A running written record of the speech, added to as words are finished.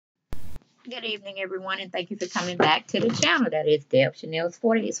Good evening, everyone, and thank you for coming back to the channel. That is Deb Chanel's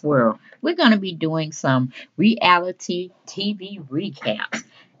 40th World. We're going to be doing some reality TV recaps.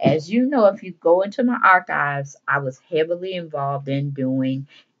 As you know, if you go into my archives, I was heavily involved in doing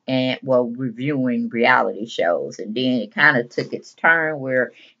and reviewing reality shows, and then it kind of took its turn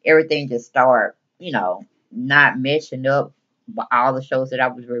where everything just started, not meshing up. But all the shows that I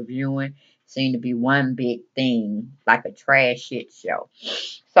was reviewing seemed to be one big thing, like a trash shit show.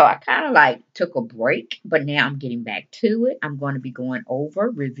 So I kind of like took a break, but now I'm getting back to it. I'm going to be going over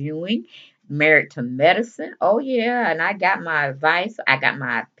reviewing Married to Medicine. Oh, yeah. And I got my advice, I got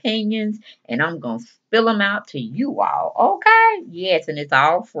my opinions, and I'm going to spill them out to you all. Okay? Yes, and it's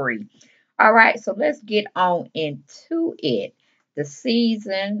all free. All right, so let's get on into it. The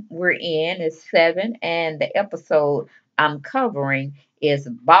season we're in is 7, and the episode I'm covering is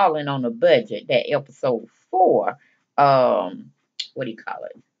Balling on a Budget. That episode 4. What do you call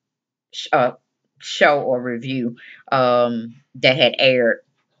it? Uh, show or review that had aired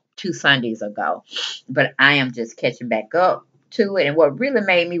 2 Sundays ago. But I am just catching back up to it. And what really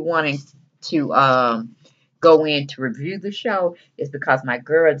made me wanting to go in to review the show is because my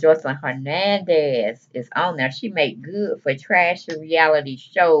girl Jocelyn Hernandez is on there. She made good for trashy reality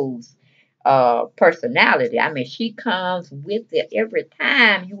shows personality. I mean, she comes with it every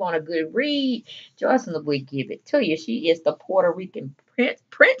time you want a good read. Jocelyn will give it to you. She is the Puerto Rican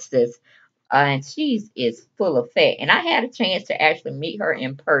princess, and she is full of fat. And I had a chance to actually meet her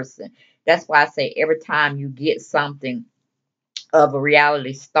in person. That's why I say every time you get something of a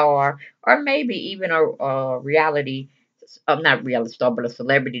reality star, or maybe even a reality, not reality star, but a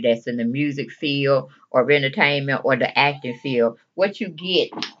celebrity that's in the music field or entertainment or the acting field, what you get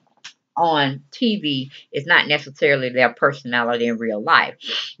on TV is not necessarily their personality in real life.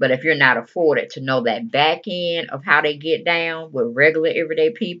 But if you're not afforded to know that back end of how they get down with regular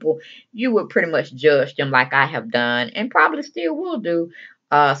everyday people, you would pretty much judge them like I have done and probably still will do,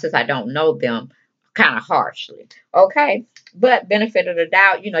 since I don't know them, kind of harshly. Okay. But benefit of the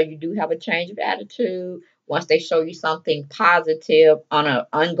doubt, you do have a change of attitude once they show you something positive on an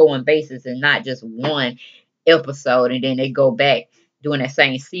ongoing basis and not just one episode and then they go back doing that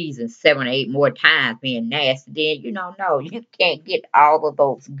same season 7 or 8 more times being nasty, then no, you can't get all of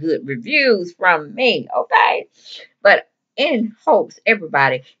those good reviews from me, okay? But in hopes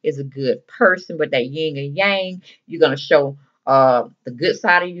everybody is a good person, but that yin and yang, you're gonna show the good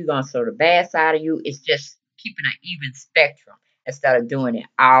side of you, you're gonna show the bad side of you. It's just keeping an even spectrum instead of doing it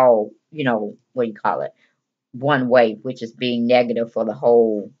all, what do you call it? One way, which is being negative for the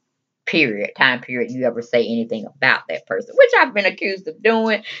whole time period you ever say anything about that person, which I've been accused of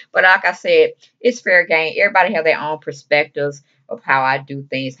doing. But like I said, it's fair game. Everybody have their own perspectives of how I do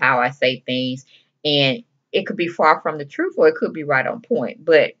things, how I say things, and it could be far from the truth or it could be right on point.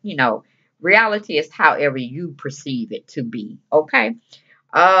 But reality is however you perceive it to be. Okay.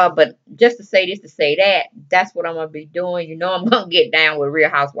 But just to say this to say that, that's what I'm gonna be doing. I'm gonna get down with Real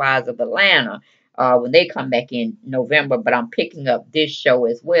Housewives of Atlanta when they come back in November. But I'm picking up this show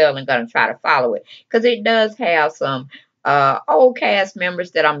as well and gonna try to follow it because it does have some old cast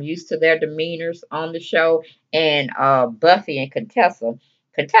members that I'm used to their demeanors on the show, and Buffy and Contessa.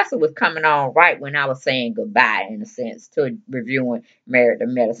 Contessa was coming on right when I was saying goodbye, in a sense, to reviewing Married to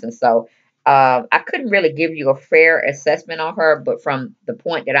Medicine. So I couldn't really give you a fair assessment on her, but from the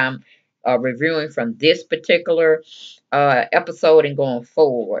point that I'm reviewing from this particular episode and going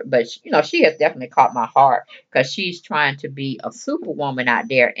forward, but she has definitely caught my heart because she's trying to be a superwoman out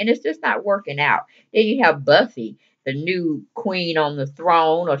there, and it's just not working out. Then you have Buffy, the new queen on the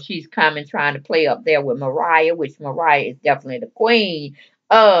throne, or she's coming trying to play up there with Mariah, which Mariah is definitely the queen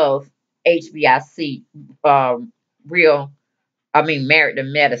of HBIC, real Married to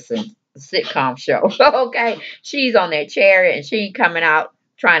Medicine sitcom show. Okay, she's on that chariot and she ain't coming out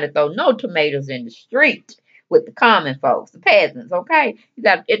trying to throw no tomatoes in the street with the common folks, the peasants. Okay,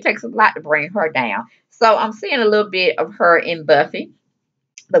 it takes a lot to bring her down. So I'm seeing a little bit of her in Buffy.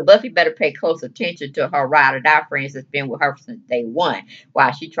 But Buffy better pay close attention to her ride or die friends that's been with her since day one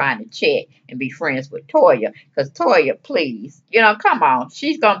while she trying to check and be friends with Toya. Because Toya, please, come on.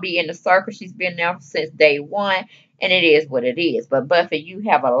 She's going to be in the circle. She's been there since day one, and it is what it is. But Buffy, you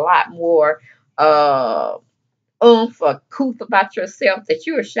have a lot more uh, or couth about yourself that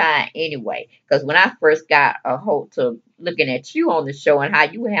you're shy anyway. Because when I first got a hold to looking at you on the show and how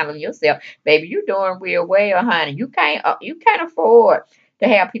you were handling yourself, baby, you're doing real well, honey. You can't afford to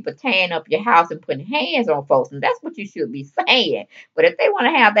have people tearing up your house and putting hands on folks, and that's what you should be saying. But if they want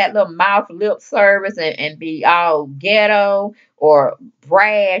to have that little mouth lip service and be all ghetto or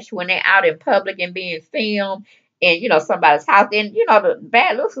brash when they're out in public and being filmed, in, somebody's house, then, the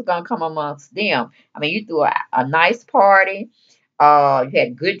bad looks is going to come amongst them. I mean, you threw a nice party. You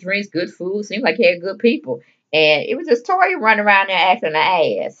had good drinks, good food. Seemed like you had good people. And it was just Toya running around there acting an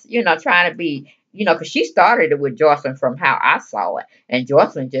ass, trying to be, because she started it with Jocelyn from how I saw it. And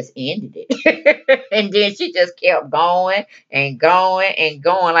Jocelyn just ended it. And then she just kept going and going and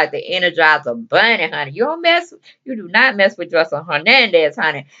going like the Energizer Bunny, honey. You do not mess with Jocelyn Hernandez,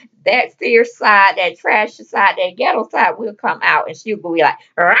 honey. That fierce side, that trashy side, that ghetto side will come out, and she'll be like,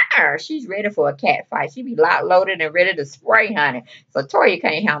 "Rawr." She's ready for a cat fight. She be loaded and ready to spray, honey. So Toya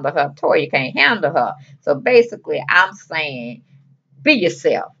can't handle her. Toya can't handle her. So basically, I'm saying, be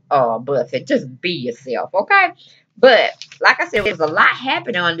yourself, Buffett. Just be yourself, okay? But like I said, there was a lot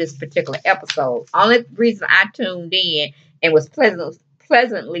happening on this particular episode. Only reason I tuned in and was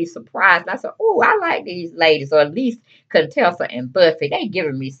pleasantly surprised. I said, "Oh, I like these ladies, or at least Contessa and Buffy. They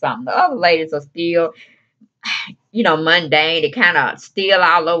giving me something. The other ladies are still, mundane. They kind of still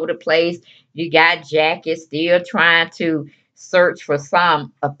all over the place. You got Jackie still trying to search for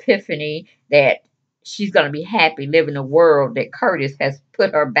some epiphany that she's going to be happy living the world that Curtis has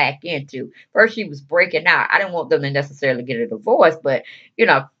put her back into. First, she was breaking out. I didn't want them to necessarily get a divorce, but,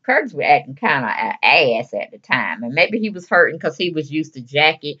 Curtis was acting kind of an ass at the time. And maybe he was hurting because he was used to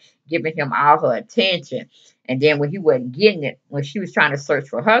Jackie giving him all her attention. And then when he wasn't getting it, when she was trying to search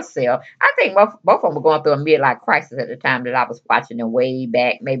for herself, I think both of them were going through a midlife crisis at the time that I was watching them way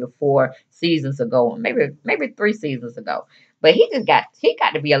back, maybe 4 seasons ago, maybe 3 seasons ago. But he got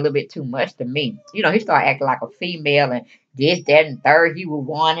to be a little bit too much to me. He started acting like a female and this, that, and third he was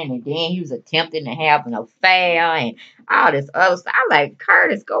wanting, and then he was attempting to have an affair and all this other stuff. I like,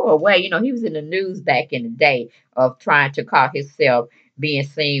 Curtis, go away. He was in the news back in the day of trying to call himself being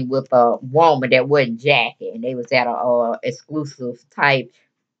seen with a woman that wasn't Jackie, and they was at a exclusive type,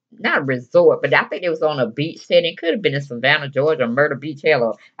 not resort, but I think it was on a beach setting. Could have been in Savannah, Georgia, or Myrtle Beach,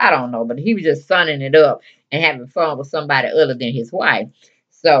 hell, I don't know. But he was just sunning it up and having fun with somebody other than his wife.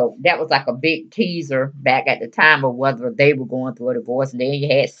 So that was like a big teaser back at the time of whether they were going through a divorce. And then you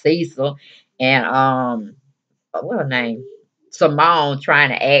had Cecil and what her name? Simone trying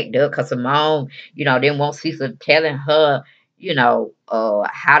to act up because Simone, didn't want Cecil telling her,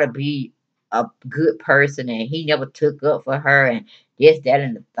 how to be a good person, and he never took up for her, and this, that,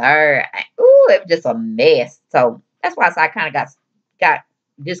 and the third. Ooh, it was just a mess. So that's why I kind of got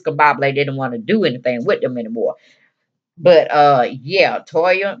discombobulated. Didn't want to do anything with them anymore. But yeah,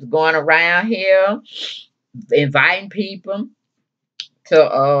 Toya going around here inviting people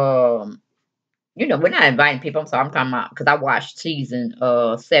to we're not inviting people. I'm sorry, I'm talking about because I watched season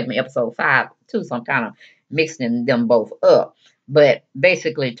 7, episode 5 too, so I'm kind of mixing them both up. But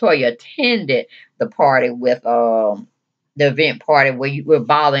basically, Toya attended the party with the event party where you were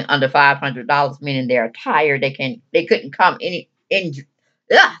balling under $500, meaning they're tired. They couldn't come they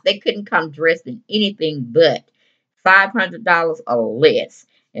couldn't come dressed in anything but $500 or less.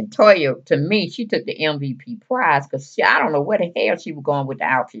 And Toya, to me, she took the MVP prize because I don't know where the hell she was going with the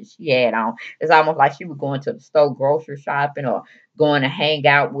outfit she had on. It's almost like she was going to the store grocery shopping or going to hang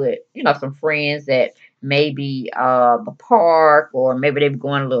out with, some friends at maybe the park, or maybe they were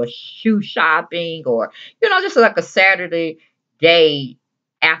going a little shoe shopping, or, just like a Saturday day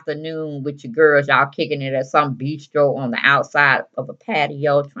afternoon with your girls, y'all kicking it at some bistro on the outside of a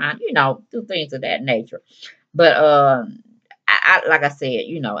patio, trying, do things of that nature. But I like I said,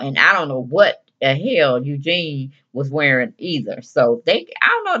 and I don't know what the hell Eugene was wearing either. So I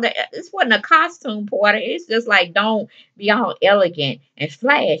don't know, that this wasn't a costume party. It's just like, don't be all elegant and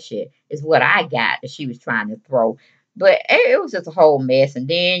flashy is what I got that she was trying to throw. But it was just a whole mess. And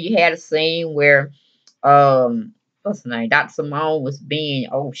then you had a scene where what's the name? Dr. Simone was being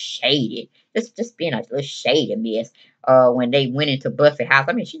shady. Just being a little shady mess. When they went into Buffy house.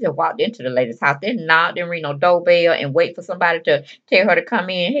 I mean, she just walked into the lady's house, didn't knock, didn't ring no doorbell and wait for somebody to tell her to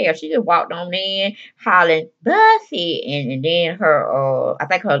come in. Hell, she just walked on in, hollering, Buffy. And then I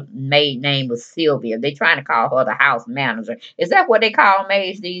think her maid name was Sylvia. They trying to call her the house manager. Is that what they call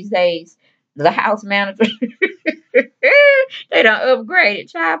maids these days? The house manager? They done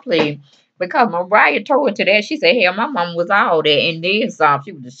upgraded, child, please. Because Mariah told her to that. She said, hell, my mom was all that. And then some.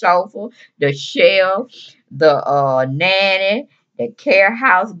 She was the chauffeur, the chef, the nanny, the care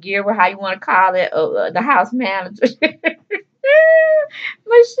house giver, how you want to call it, the house manager.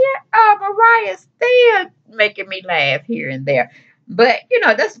 Mariah still making me laugh here and there. But,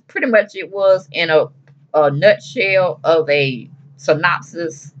 that's pretty much it was in a nutshell of a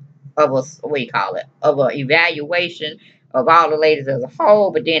synopsis of what do you call it, of an evaluation of all the ladies as a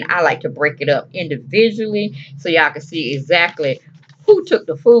whole. But then I like to break it up individually so y'all can see exactly who took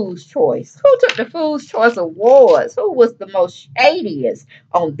the Fool's Choice? Who took the Fool's Choice Awards? Who was the most shadiest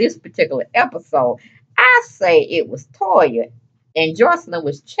on this particular episode? I say it was Toya. And Jocelyn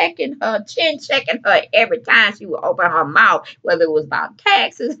was checking her, chin checking her every time she would open her mouth, whether it was about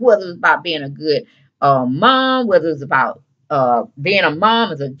taxes, whether it was about being a good mom, whether it was about being a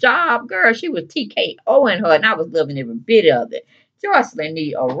mom as a job girl. She was TKOing her, and I was loving every bit of it. Jocelyn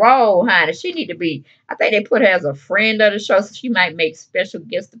need a role, honey. She need to be. I think they put her as a friend of the show, so she might make special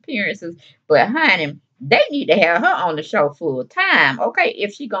guest appearances. But honey, they need to have her on the show full time. Okay,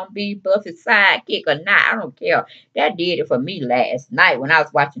 if she gonna be Buffy's sidekick or not, I don't care. That did it for me last night when I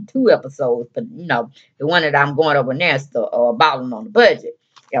was watching 2 episodes. But the one that I'm going over now is the balling on the budget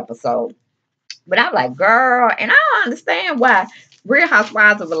episode. But I'm like, girl, and I don't understand why Real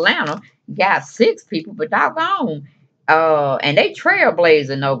Housewives of Atlanta got 6 people, but doggone. And they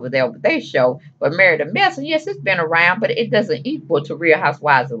trailblazing over there with their show. But Married to Medicine, yes, it's been around, but it doesn't equal to Real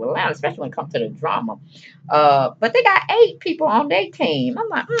Housewives of Atlanta, especially when it comes to the drama. But they got 8 people on their team. I'm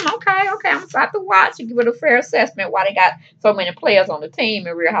like, okay, I'm gonna have to watch and give it a fair assessment why they got so many players on the team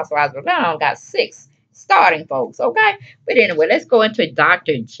and Real Housewives of Atlanta got 6 starting folks, okay? But anyway, let's go into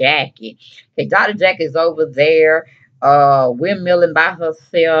Dr. Jackie. Okay, Dr. Jackie is over there, windmilling by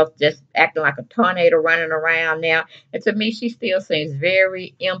herself, just acting like a tornado running around now. And to me, she still seems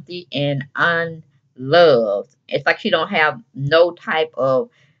very empty and unloved. It's like she don't have no type of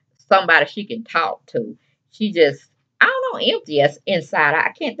somebody she can talk to. She just, I don't know, empty as inside.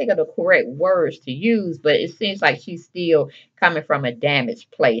 I can't think of the correct words to use, but it seems like she's still coming from a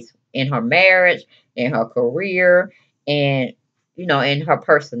damaged place in her marriage, in her career, and in her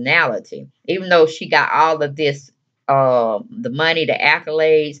personality. Even though she got all of this, the money, the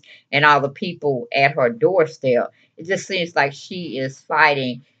accolades, and all the people at her doorstep, it just seems like she is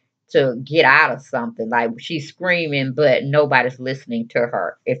fighting to get out of something. Like she's screaming, but nobody's listening to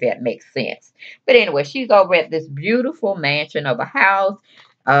her, if that makes sense. But anyway, she's over at this beautiful mansion of a house.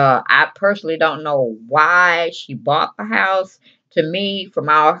 I personally don't know why she bought the house. To me, from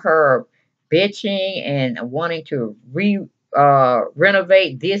all her bitching and wanting to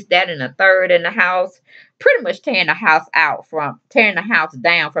renovate this, that, and the third in the house, pretty much tearing the house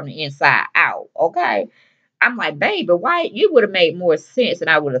down from the inside out. Okay, I'm like, baby, why you would have made more sense, and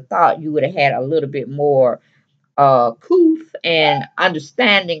I would have thought you would have had a little bit more couth and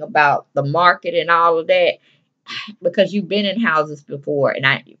understanding about the market and all of that, because you've been in houses before, and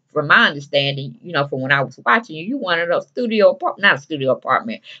from my understanding, from when I was watching you, you wanted a not a studio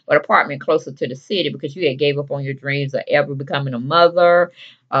apartment, but apartment closer to the city because you had gave up on your dreams of ever becoming a mother.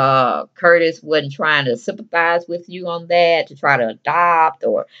 Curtis wasn't trying to sympathize with you on that to try to adopt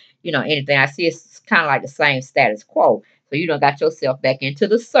or anything. I see it's kind of like the same status quo. So you don't got yourself back into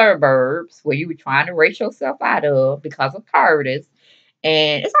the suburbs where you were trying to race yourself out of because of Curtis.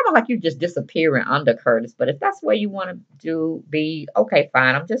 And it's almost like you're just disappearing under Curtis. But if that's what you want to do, be okay,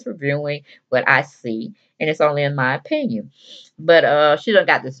 fine. I'm just reviewing what I see. And it's only in my opinion. But she done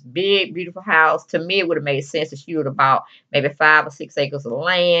got this big, beautiful house. To me, it would have made sense if she would have bought maybe 5 or 6 acres of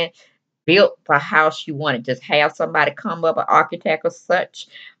land, built the house she wanted. Just have somebody come up, an architect or such,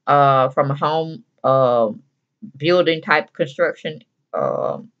 from a home building type construction,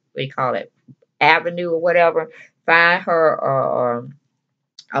 what do you call it, avenue or whatever. Find her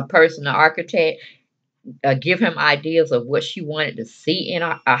a person, an architect, give him ideas of what she wanted to see in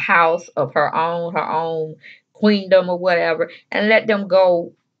a house of her own queendom or whatever, and let them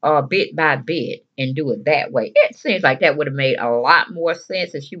go bit by bit and do it that way. It seems like that would have made a lot more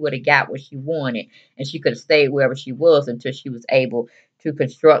sense if she would have got what she wanted and she could have stayed wherever she was until she was able to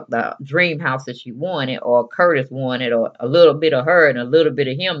construct the dream house that she wanted or Curtis wanted, or a little bit of her and a little bit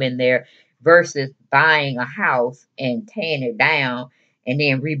of him in there, versus buying a house and tearing it down and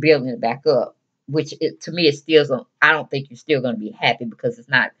then rebuilding it back up, which to me, it still, I don't think you're still going to be happy because it's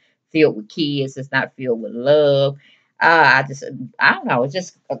not filled with kids. It's not filled with love. I don't know. It's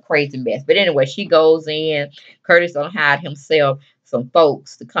just a crazy mess. But anyway, she goes in. Curtis don't hide himself some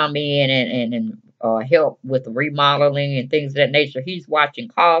folks to come in and help with the remodeling and things of that nature. He's watching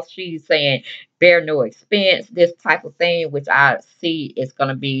costs. She's saying bear no expense, this type of thing, which I see is going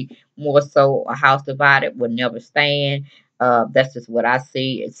to be more so a house divided will never stand. That's just what I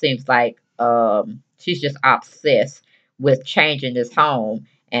see. It seems like she's just obsessed with changing this home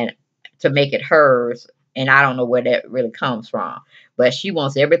and to make it hers. And I don't know where that really comes from. But she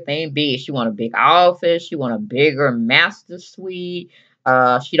wants everything big. She want a big office. She want a bigger master suite.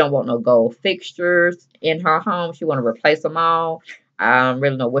 She don't want no gold fixtures in her home. She want to replace them all. I don't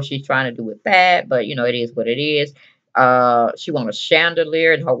really know what she's trying to do with that, but it is what it is. She want a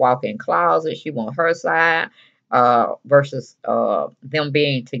chandelier in her walk-in closet. She want her side. versus them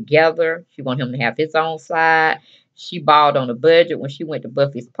being together. She want him to have his own side. She balled on a budget when she went to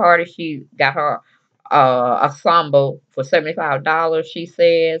Buffy's party. She got her ensemble for $75. She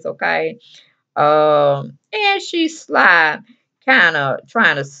says, okay. And she slide, kind of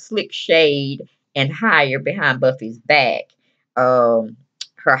trying to slick shade and hire behind Buffy's back. Um,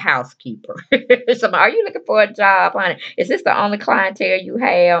 her housekeeper. So, are you looking for a job, honey? Is this the only clientele you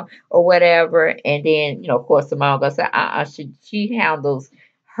have, or whatever? And then, of course, Simone gonna say, she handles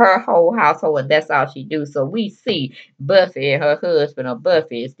her whole household, and that's all she do. So we see Buffy and her husband, or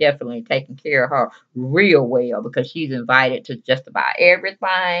Buffy, is definitely taking care of her real well because she's invited to just about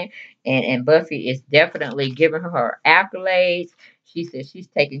everything, and Buffy is definitely giving her accolades. She says she's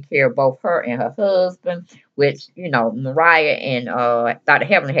taking care of both her and her husband, which, Mariah and Dr.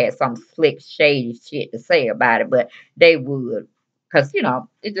 Heaven had some slick, shady shit to say about it, but they would. Because,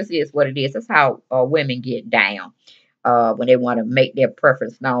 it just is what it is. That's how women get down when they want to make their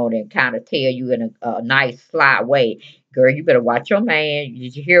preference known and kind of tell you in a nice, sly way. Girl, you better watch your man.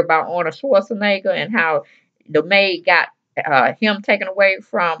 Did you hear about Arnold Schwarzenegger and how the maid got him taken away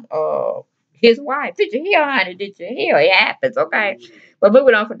from his wife? Did you hear, honey? Did you hear? It happens, okay? But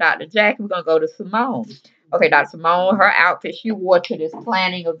moving on from Dr. Jackie, we're going to go to Simone. Okay, Dr. Simone, her outfit she wore to this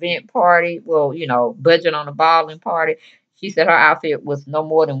planning event party. Well, budget on a balling party. She said her outfit was no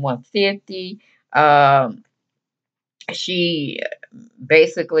more than 150. She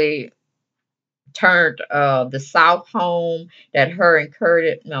basically turned the South home that her and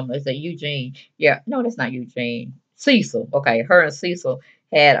Curtis, no, is that Eugene? Yeah, no, that's not Eugene. Cecil. Okay, her and Cecil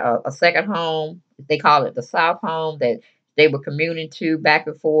had a second home. They call it the South home that they were commuting to back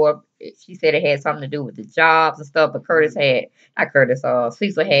and forth. She said it had something to do with the jobs and stuff, but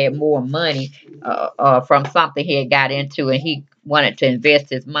Cecil had more money from something he had got into, and he wanted to invest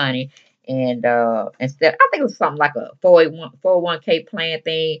his money. And instead, I think it was something like a 401k plan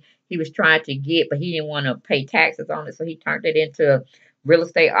thing he was trying to get, but he didn't want to pay taxes on it, so he turned it into a real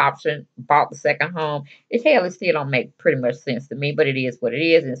estate option, bought the second home. It still don't make pretty much sense to me, but it is what it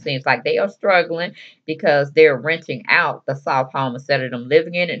is, and it seems like they are struggling because they're renting out the South home instead of them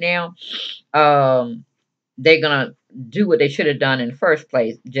living in it now. They're gonna do what they should have done in the first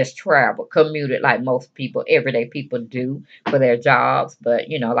place, just travel, commute it like most people, everyday people do for their jobs. But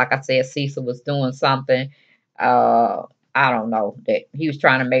like I said, Cecil was doing something. Uh, I don't know that he was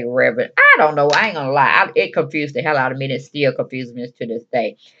trying to make reverend. I don't know. I ain't gonna lie. It confused the hell out of me. And it still confuses me to this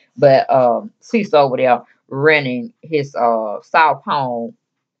day. But Cecil over there renting his South home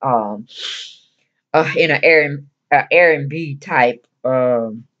um in an Airbnb type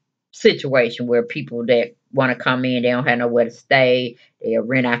situation where people that want to come in, they don't have nowhere to stay. They'll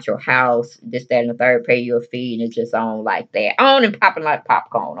rent out your house, this, that, and the third, pay you a fee, and it's just on like that. On and popping like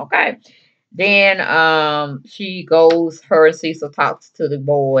popcorn, okay? Then her and Cecil talks to the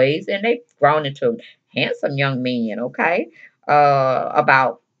boys, and they've grown into handsome young men, okay?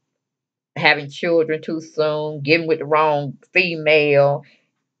 About having children too soon, getting with the wrong female,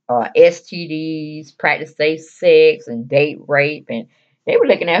 STDs, practice safe sex, and date rape. And they were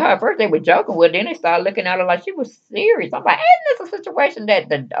looking at her. At first, they were joking with her. Then they started looking at her like she was serious. I'm like, isn't this a situation that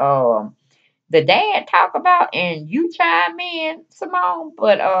the dad talk about and you chime in, Simone?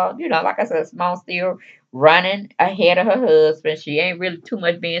 But like I said, Simone still running ahead of her husband. She ain't really too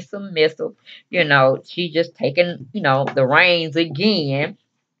much being submissive. She just taking, the reins again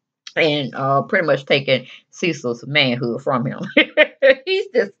and pretty much taking Cecil's manhood from him. He's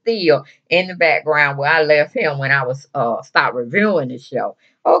just still in the background where I left him when I was stopped reviewing the show.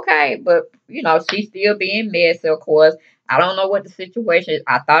 Okay, but she's still being messy, of course. I don't know what the situation is.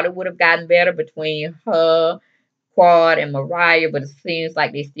 I thought it would have gotten better between her, Quad, and Mariah, but it seems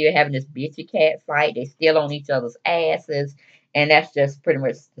like they still having this bitchy cat fight. They still on each other's asses, and that's just pretty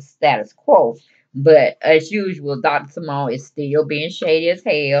much the status quo. But as usual, Dr. Simone is still being shady as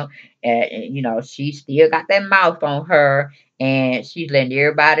hell. And she still got that mouth on her. And she's letting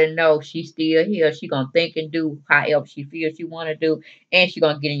everybody know she's still here. She gonna think and do however she feels she wanna do. And she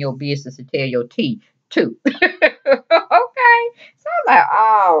gonna get in your business and tell your tea too. Okay. So I'm like,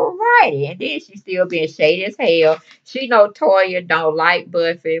 all righty. And then she's still being shady as hell. She know Toya don't like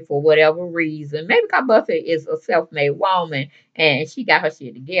Buffy for whatever reason. Maybe because Buffy is a self-made woman and she got her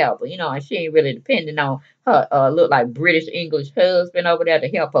shit together, and she ain't really depending on her look like British English husband over there to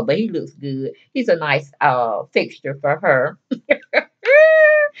help her, but he looks good. He's a nice fixture for her.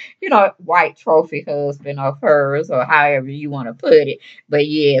 white trophy husband of hers, or however you want to put it. But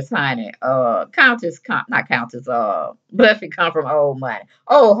yes, honey, not Countess, Buffy come from old money,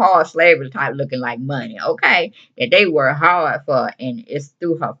 old hard slavery type, looking like money. Okay, that they work hard for, and it's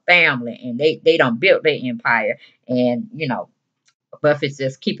through her family, and they don't build their empire, and Buffett's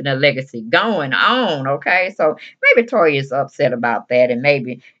just keeping a legacy going on. Okay, so maybe Tori is upset about that, and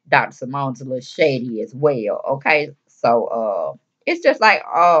maybe Dr. Simone's a little shady as well. Okay, so it's just like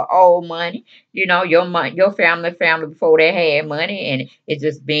old money. Your money, your family before they had money, and it's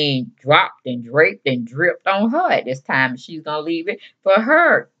just being dropped and draped and dripped on her at this time. She's gonna leave it for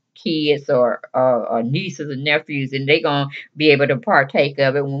her kids or nieces and nephews, and they're gonna be able to partake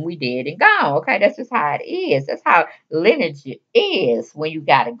of it when we dead and gone. Okay, that's just how it is. That's how lineage is when you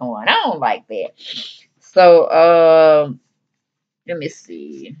got it going on like that. So let me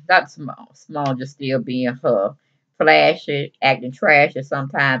see. That's small just still being her, flashy, acting trashy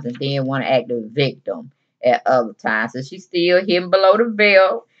sometimes, and then want to act the victim at other times. So she's still hidden below the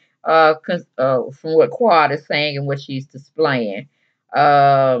veil, from what Quad is saying and what she's displaying.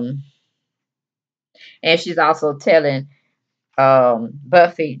 Um, and she's also telling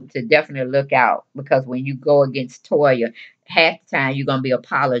Buffy to definitely look out, because when you go against Toya, half the time you're gonna be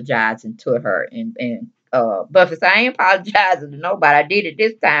apologizing to her, and Buffy said, I ain't apologizing to nobody. I did it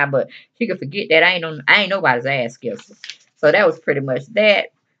this time, but she can forget that I ain't nobody's ass kisser. So that was pretty much that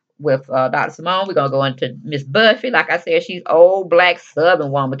with Dr. Simone. We're gonna go into Miss Buffy. Like I said, she's old black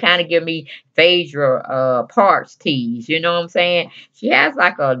southern woman, kind of give me Phaedra Parks tease, you know what I'm saying? She has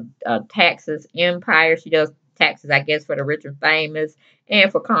like a Texas empire. She does taxes, I guess, for the rich and famous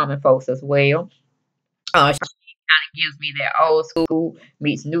and for common folks as well. She kind of gives me that old school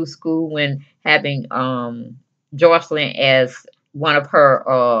meets new school when having Jocelyn as one of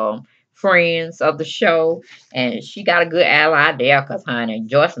her friends of the show, and she got a good ally there, because honey,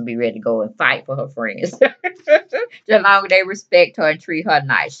 Jocelyn be ready to go and fight for her friends. Just long as they respect her and treat her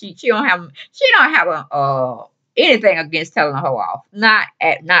nice. She don't have a anything against telling her off. Not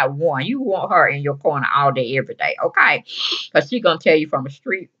one. You want her in your corner all day, every day, okay? Because she gonna tell you from a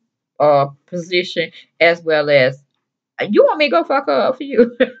street position, as well as you want me to go fuck her up for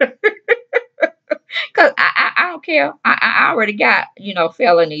you. Cause I don't care. I already got,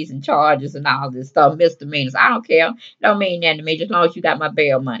 felonies and charges and all this stuff, misdemeanors. I don't care. Don't mean that to me. Just as long as you got my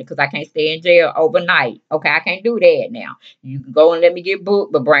bail money, cause I can't stay in jail overnight. Okay, I can't do that now. You can go and let me get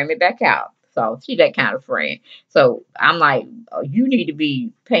booked, but bring me back out. So she that kind of friend. So I'm like, you need to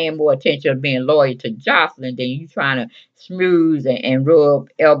be paying more attention to being loyal to Jocelyn than you trying to smooth and rub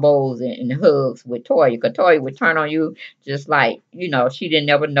elbows and hugs with Toya. Cause Toya would turn on you just like, she didn't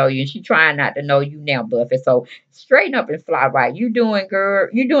never know you, and she trying not to know you now, Buffy. So straighten up and fly right. You doing girl,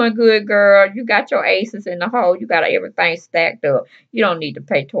 you doing good, girl. You got your aces in the hole. You got everything stacked up. You don't need to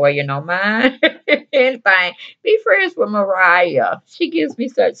pay Toya no mind. Anything. Be friends with Mariah. She gives me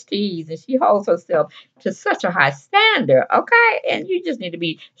such tease, and she holds herself to such a high standard, okay? And you just need to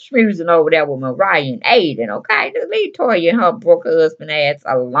be schmoozing over there with Mariah and Aiden, okay? Just leave Toya and her broke husband ass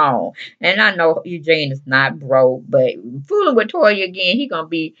alone. And I know Eugene is not broke, but fooling with Toya again, he gonna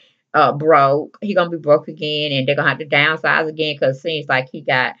be broke. He gonna be broke again, and they're gonna have to downsize again, because it seems like he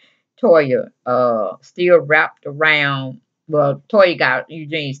got Toya still wrapped around. Well, Toya got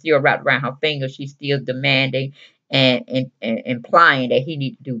Eugene still wrapped around her finger. She's still demanding and implying that he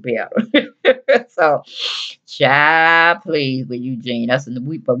need to do better. So, child, please with Eugene. That's in the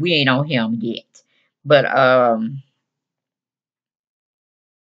week, but we ain't on him yet. But her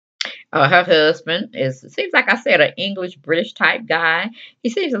husband seems like I said, an English British type guy. He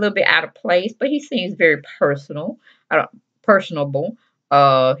seems a little bit out of place, but he seems very personal, personable.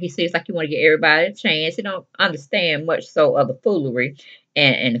 He seems like he want to get everybody a chance. He don't understand much so of the foolery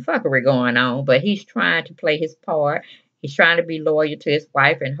and the fuckery going on, but he's trying to play his part. He's trying to be loyal to his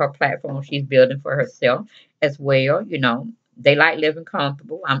wife and her platform she's building for herself as well. They like living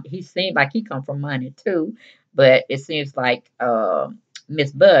comfortable. He seems like he come from money too, but it seems like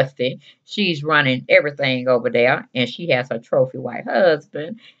Miss Buffy, she's running everything over there, and she has her trophy white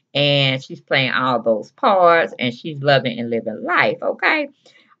husband, and she's playing all those parts, and she's loving and living life. Okay,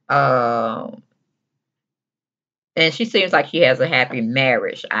 um, and she seems like she has a happy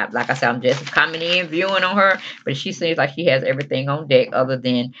marriage. Like I said, I'm just coming in viewing on her, but she seems like she has everything on deck other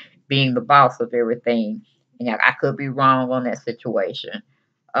than being the boss of everything. And I could be wrong on that situation.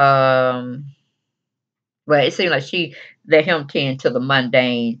 Um, but it seems like she let him tend to the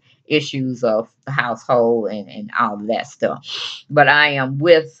mundane issues of the household and all of that stuff. But I am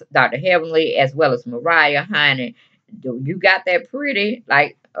with Dr. Heavenly as well as Mariah, honey. You got that pretty,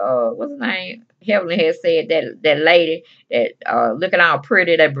 like what's his name? Heavenly had said that lady that looking all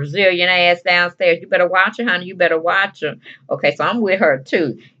pretty, that Brazilian ass downstairs. You better watch her, honey. You better watch her. Okay, so I'm with her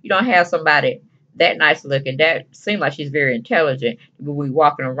too. You don't have somebody that nice looking. That seems like she's very intelligent. We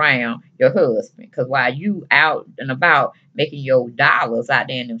walking around your husband, because while you out and about making your dollars out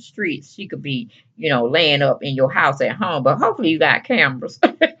there in them streets, she could be, laying up in your house at home. But hopefully you got cameras.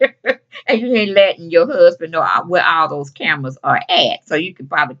 And you ain't letting your husband know where all those cameras are at. So you can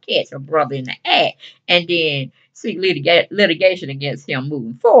probably catch your brother in the act and then seek litigation against him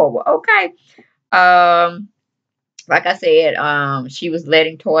moving forward. Okay. Um, like I said, she was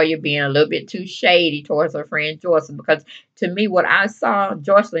letting Toya being a little bit too shady towards her friend Jocelyn, because to me, what I saw,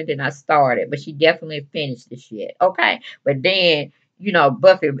 Jocelyn did not start it, but she definitely finished the shit. Okay. But then,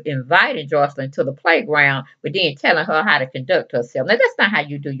 Buffy invited Jocelyn to the playground, but then telling her how to conduct herself. Now, that's not how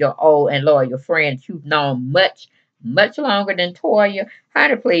you do your old and loyal friends you've known much, much longer than Toya.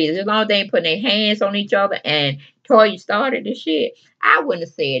 Honey, please, as long as they ain't putting their hands on each other and Toya started the shit, I wouldn't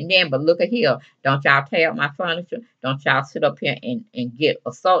have said nothing, but look at here. Don't y'all tear up my furniture. Don't y'all sit up here and get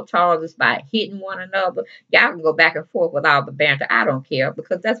assault charges by hitting one another. Y'all can go back and forth with all the banter. I don't care,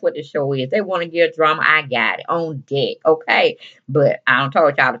 because that's what the show is. They want to get drama. I got it on deck, okay? But I don't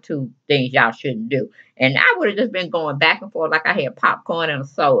told y'all the two things y'all shouldn't do. And I would have just been going back and forth like I had popcorn and a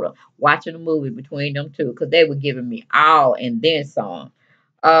soda watching a movie between them two, because they were giving me all and then some.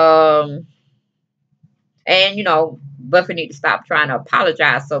 Um, and Buffy need to stop trying to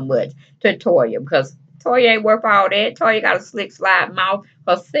apologize so much to Toya, because Toya ain't worth all that. Toya got a slick slide mouth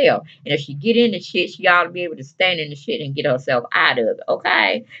herself. And if she get in the shit, she ought to be able to stand in the shit and get herself out of it.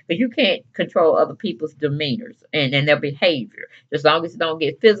 Okay? Because you can't control other people's demeanors and their behavior. As long as it don't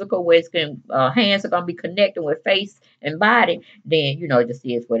get physical, where it's hands are gonna be connecting with face and body, then it just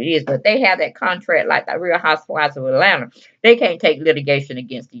is what it is. But they have that contract like the Real Housewives of Atlanta. They can't take litigation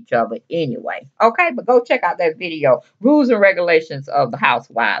against each other anyway. Okay, but go check out that video, Rules and Regulations of the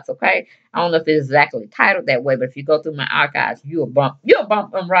Housewives. Okay, I don't know if it's exactly titled that way, but if you go through my archives, you'll bump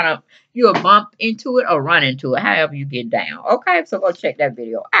and run up, you'll bump into it or run into it, however you get down. Okay, so go check that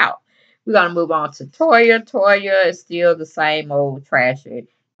video out. We're gonna move on to Toya. Toya is still the same old trashy,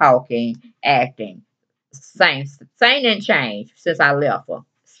 talking, acting, same and change since I left her.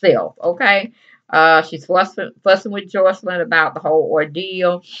 Self, okay. She's fussing with Jocelyn about the whole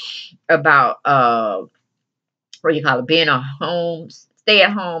ordeal, about what do you call it, being a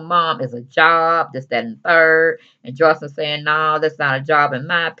stay-at-home mom is a job, this, that, and third. And Jocelyn saying, no, that's not a job in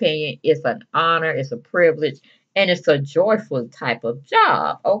my opinion. It's an honor, it's a privilege, and it's a joyful type of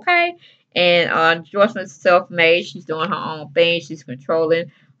job, okay? And Jocelyn's self-made. She's doing her own thing. She's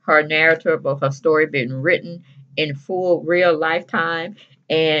controlling her narrative of her story being written in full real lifetime.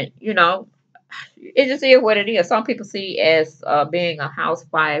 And, it just is what it is. Some people see as being a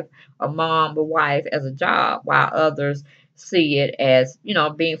housewife, a mom, a wife as a job, while others see it as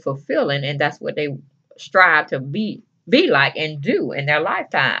being fulfilling, and that's what they strive to be like and do in their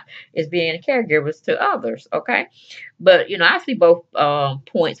lifetime, is being caregivers to others. Okay, but I see both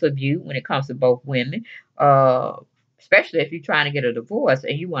points of view when it comes to both women. Uh, Especially if you're trying to get a divorce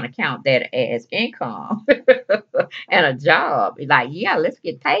and you want to count that as income and a job. Like, yeah, let's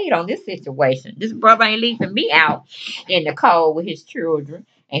get paid on this situation. This brother ain't leaving me out in the cold with his children,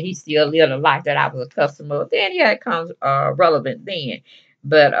 and he still lived a life that I was accustomed to. Then, yeah, it comes relevant then.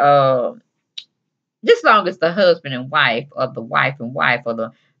 But just long as the husband and wife, or the wife and wife, or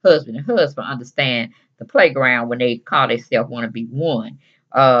the husband and husband understand the playground when they call themselves want to be one.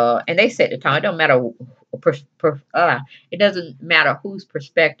 And they set the tone. It don't matter. It doesn't matter whose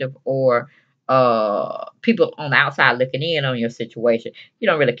perspective or people on the outside looking in on your situation. You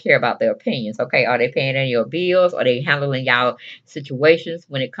don't really care about their opinions. Okay, are they paying any of your bills? Are they handling y'all situations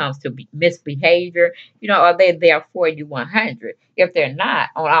when it comes to misbehavior? Are they there for you 100? If they're not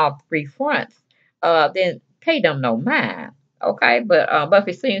on all three fronts, then pay them no mind. Okay, but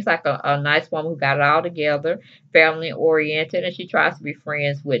Buffy seems like a nice woman who got it all together, family oriented, and she tries to be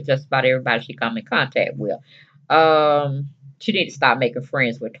friends with just about everybody she come in contact with. She need to stop making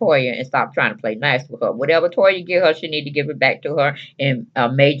friends with Toya and stop trying to play nice with her. Whatever Toya give her, she need to give it back to her in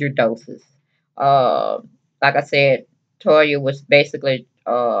major doses. Uh, like I said, Toya was basically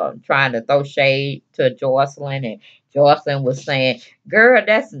trying to throw shade to Jocelyn, and Jocelyn was saying, "Girl,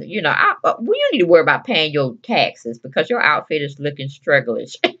 that's well, you need to worry about paying your taxes because your outfit is looking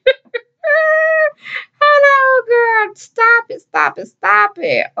struggleish." Hello, girl. Stop it, stop it, stop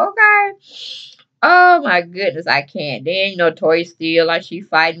it. Okay. Oh my goodness, I can't. Then Toy still like she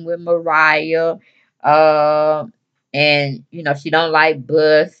fighting with Mariah. And she don't like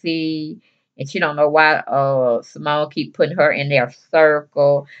Buffy. and she don't know why Simone keep putting her in their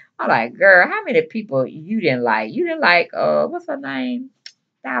circle. I'm like, girl, how many people you didn't like? You didn't like what's her name?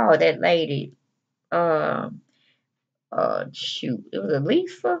 Oh, that lady. Um shoot. It was a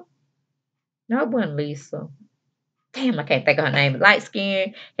Lisa? No, it wasn't Lisa. Damn, I can't think of her name. Light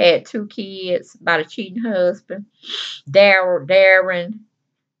skin, had two kids, about a cheating husband. Darren.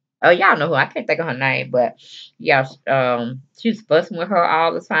 Oh, y'all know who. I can't think of her name, but yeah, she's fussing with her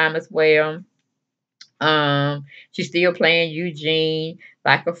all the time as well. She's still playing Eugene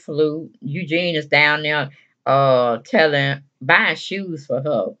like a flute. Eugene is down there telling buying shoes for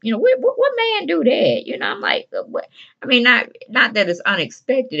her. You know, what man do that? You know, I'm like, what? I mean, not that it's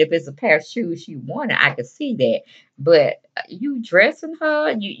unexpected. If it's a pair of shoes she wanted, I could see that. But you dressing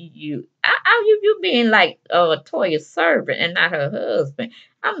her, you being like Toya's servant and not her husband.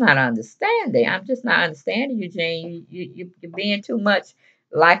 I'm not understanding. I'm just not understanding, Eugene. You're being too much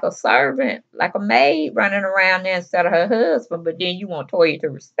like a servant, like a maid running around there instead of her husband, but then you want Toya to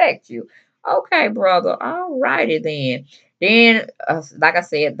respect you. Okay, brother. All righty then. Then, like I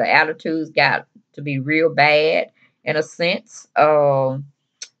said, the attitudes got to be real bad in a sense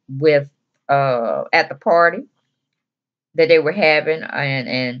with at the party that they were having,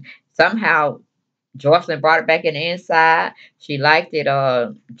 and somehow Jocelyn brought it back in the inside. She liked it,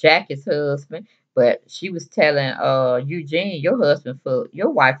 Jackie's husband, but she was telling Eugene, your husband full, your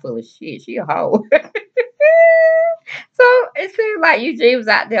wife full of shit. She a hoe. So it seemed like Eugene was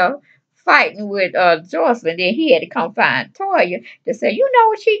out there fighting with Jocelyn. Then he had to come find Toya to say, you know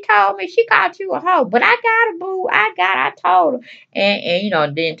what she told me? She called you a hoe. But I got her, boo. I told her. And you know,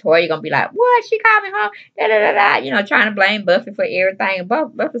 then Toya gonna be like, what? She called me hoe? Da da da da. You know, trying to blame Buffy for everything. And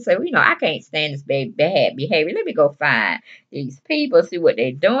Buffy said, well, you know, I can't stand this bad behavior. Let me go find these people, see what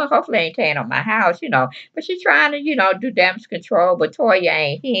they're doing. Hopefully they ain't tearing on my house, you know. But she's trying to, you know, do damage control. But Toya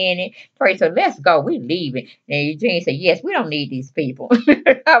ain't hearing it. Toya said, let's go. We leaving. And Eugene said, yes, we don't need these people.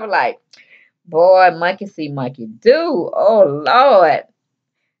 I was like, boy, monkey see, monkey do. Oh, Lord.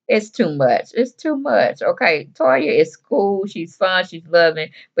 It's too much. It's too much. Okay, Toya is cool. She's fun. She's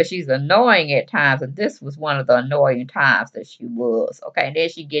loving, but she's annoying at times. And this was one of the annoying times that she was. Okay, and then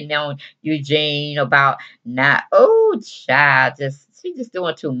she getting on Eugene about not. Oh, child, she just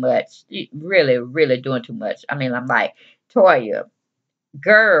doing too much. She really, really doing too much. I mean, I'm like, Toya,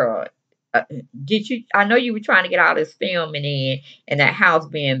 girl, uh, did you? I know you were trying to get all this filming in and that house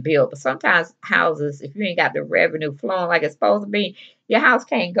being built, but sometimes houses, if you ain't got the revenue flowing like it's supposed to be, your house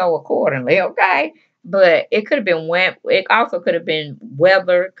can't go accordingly. Okay, but it could have been wet. It also could have been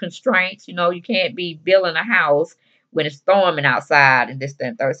weather constraints. You know, you can't be building a house when it's storming outside and this, that,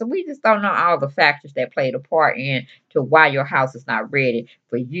 and third. So we just don't know all the factors that played a part in to why your house is not ready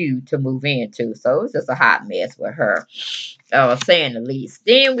for you to move into. So it was just a hot mess with her, saying the least.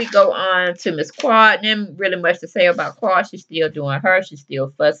 Then we go on to Miss Quad. And really much to say about Quad. She's still doing her. She's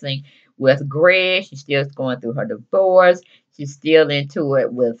still fussing with Greg. She's still going through her divorce. She's still into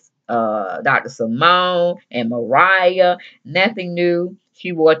it with Dr. Simone and Mariah. Nothing new.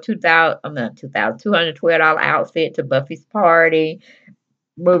 She wore $212 outfit to Buffy's party.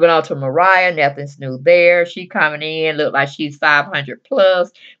 Moving on to Mariah, nothing's new there. She coming in, look like she's 500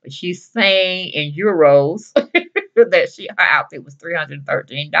 plus, but she's saying in euros that her outfit was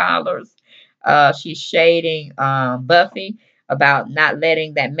 $313. She's shading Buffy about not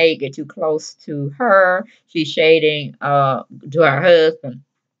letting that maid get too close to her. She's shading to her husband.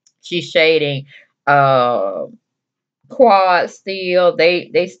 She's shading uh Quad still.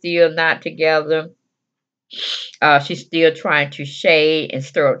 They still not together. She's still trying to shade and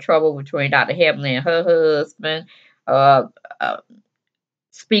stir up trouble between Dr. Heavenly and her husband. Uh, uh,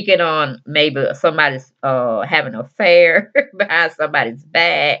 Speaking on maybe somebody's having an affair behind somebody's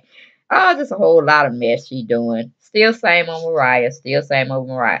back. Oh, just a whole lot of mess she doing. Still same on Mariah. Still same on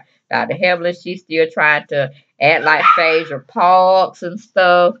Mariah. Dr. Heavenly, she's still trying to act like Phaedra Parks and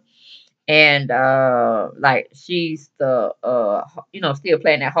stuff, and like she's the still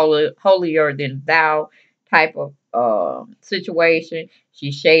playing that holier than thou type of situation.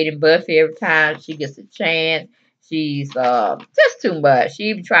 She's shading Buffy every time she gets a chance. She's just too much. She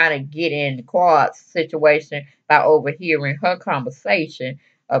even trying to get in Quad's situation by overhearing her conversation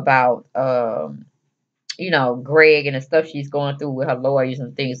about Greg and the stuff she's going through with her lawyers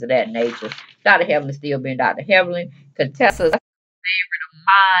and things of that nature. Dr. Heavenly still being Dr. Heavenly. Contessa's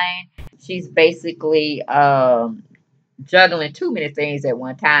mind. She's basically juggling too many things at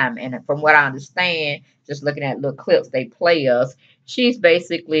one time. And from what I understand, just looking at little clips they play us, she's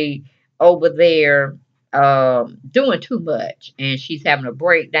basically over there doing too much. And she's having a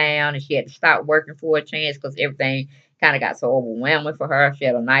breakdown and she had to stop working for a chance because everything kind of got so overwhelming for her. She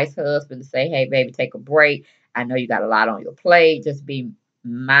had a nice husband to say, hey, baby, take a break. I know you got a lot on your plate. Just be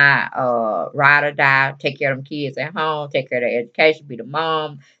my ride or die. Take care of them kids at home. Take care of their education. Be the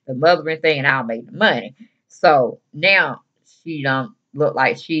mom, the mothering thing, and I'll make the money. So now she don't look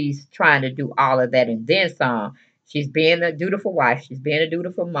like she's trying to do all of that and then some. She's being a dutiful wife. She's being a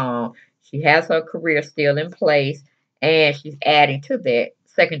dutiful mom. She has her career still in place, and she's adding to that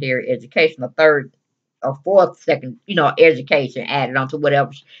secondary education, a third or fourth second, education added onto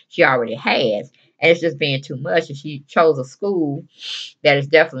whatever she already has. And it's just being too much. And she chose a school that is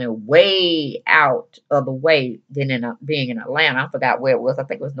definitely way out of the way than being in Atlanta. I forgot where it was. I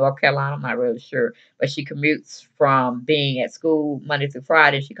think it was North Carolina. I'm not really sure. But she commutes from being at school Monday through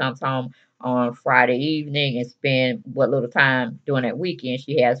Friday. She comes home on Friday evening and spend what little time during that weekend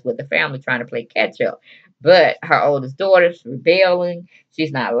she has with the family trying to play catch up. But her oldest daughter's rebelling.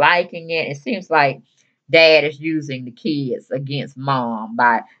 She's not liking it. It seems like dad is using the kids against mom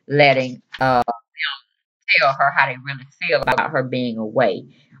by letting tell her how they really feel about her being away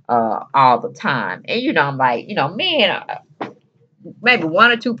all the time. And I'm like, men, maybe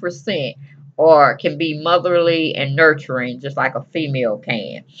 1 or 2%, or can be motherly and nurturing, just like a female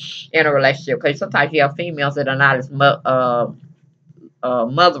can in a relationship. Because sometimes you have females that are not as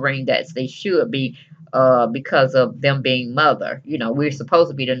mothering that they should be because of them being mother. We're supposed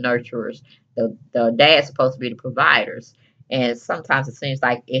to be the nurturers. The dad's supposed to be the providers. And sometimes it seems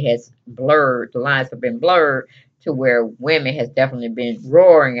like it has blurred, the lines have been blurred to where women has definitely been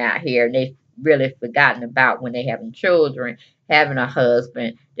roaring out here and they've really forgotten about when they having children, having a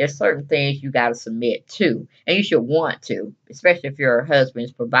husband. There's certain things you got to submit to. And you should want to, especially if your husband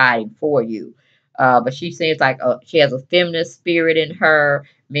is providing for you. But she seems like she has a feminist spirit in her,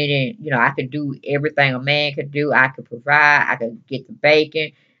 meaning, I could do everything a man could do. I could provide. I could get the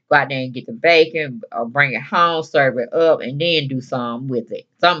bacon, go out there and get the bacon, bring it home, serve it up, and then do something with it,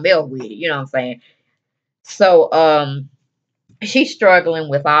 something else with it. You know what I'm saying? So, she's struggling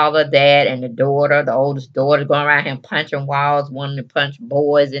with all of that, and the oldest daughter, going around here punching walls, wanting to punch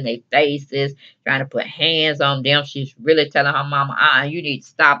boys in their faces, trying to put hands on them. She's really telling her mama, you need to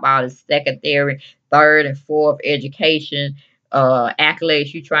stop all this secondary, third, and fourth education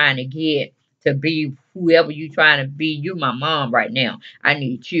accolades you trying to get to be whoever you trying to be. You my mom right now. I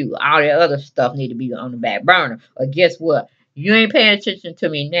need you. All the other stuff need to be on the back burner. Or guess what? You ain't paying attention to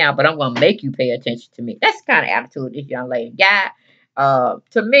me now, but I'm gonna make you pay attention to me. That's the kind of attitude this young lady got.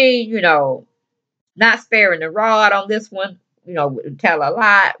 To me, not sparing the rod on this one. Would tell a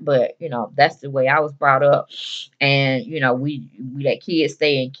lot, but that's the way I was brought up. And we let kids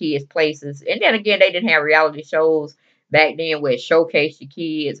stay in kids' places. And then again, they didn't have reality shows back then where it showcased the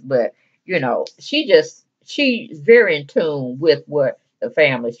kids. But she's very in tune with what the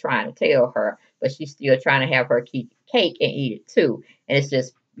family's trying to tell her, but she's still trying to have her cake and eat it too. And it's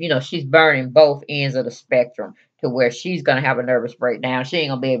just she's burning both ends of the spectrum to where she's gonna have a nervous breakdown. She ain't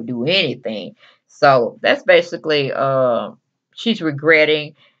gonna be able to do anything. So that's basically she's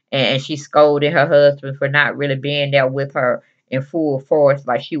regretting, and she's scolding her husband for not really being there with her in full force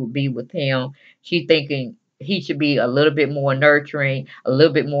like she would be with him. She's thinking he should be a little bit more nurturing, a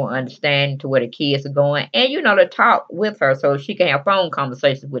little bit more understanding to where the kids are going, and to talk with her so she can have phone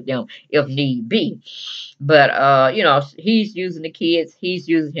conversations with them if need be. But he's using the kids, he's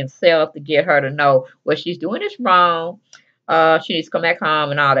using himself to get her to know what she's doing is wrong. She needs to come back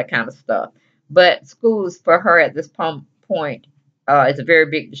home and all that kind of stuff. But schools for her at this point is a very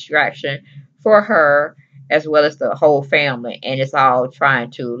big distraction for her as well as the whole family, and it's all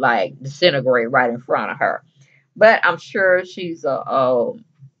trying to like disintegrate right in front of her. But I'm sure she's a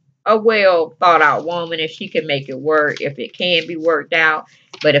well thought out woman and she can make it work if it can be worked out.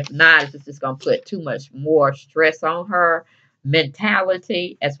 But if not, it's just going to put too much more stress on her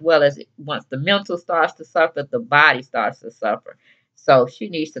mentality, as well as once the mental starts to suffer, the body starts to suffer. So she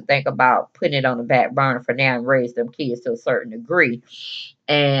needs to think about putting it on the back burner for now and raise them kids to a certain degree,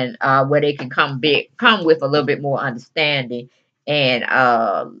 and where they can come with a little bit more understanding, and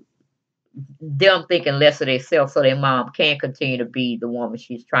them thinking less of themselves so their mom can continue to be the woman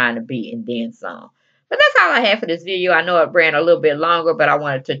she's trying to be and then some. But that's all I have for this video. I know it ran a little bit longer, but I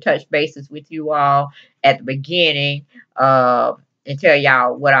wanted to touch bases with you all at the beginning and tell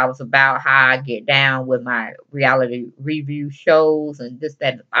y'all what I was about, how I get down with my reality review shows and this,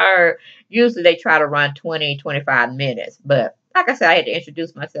 that, and the third. Usually they try to run 20, 25 minutes. But like I said, I had to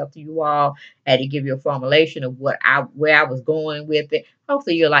introduce myself to you all. I had to give you a formulation of where I was going with it.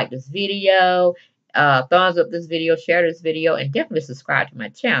 Hopefully you'll like this video. Thumbs up this video, share this video, and definitely subscribe to my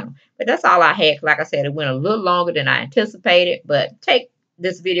channel. But that's all I had. Like I said, it went a little longer than I anticipated. But take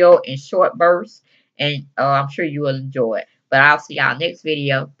this video in short bursts and I'm sure you will enjoy it. But I'll see y'all next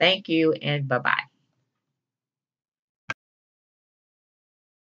video. Thank you and bye bye.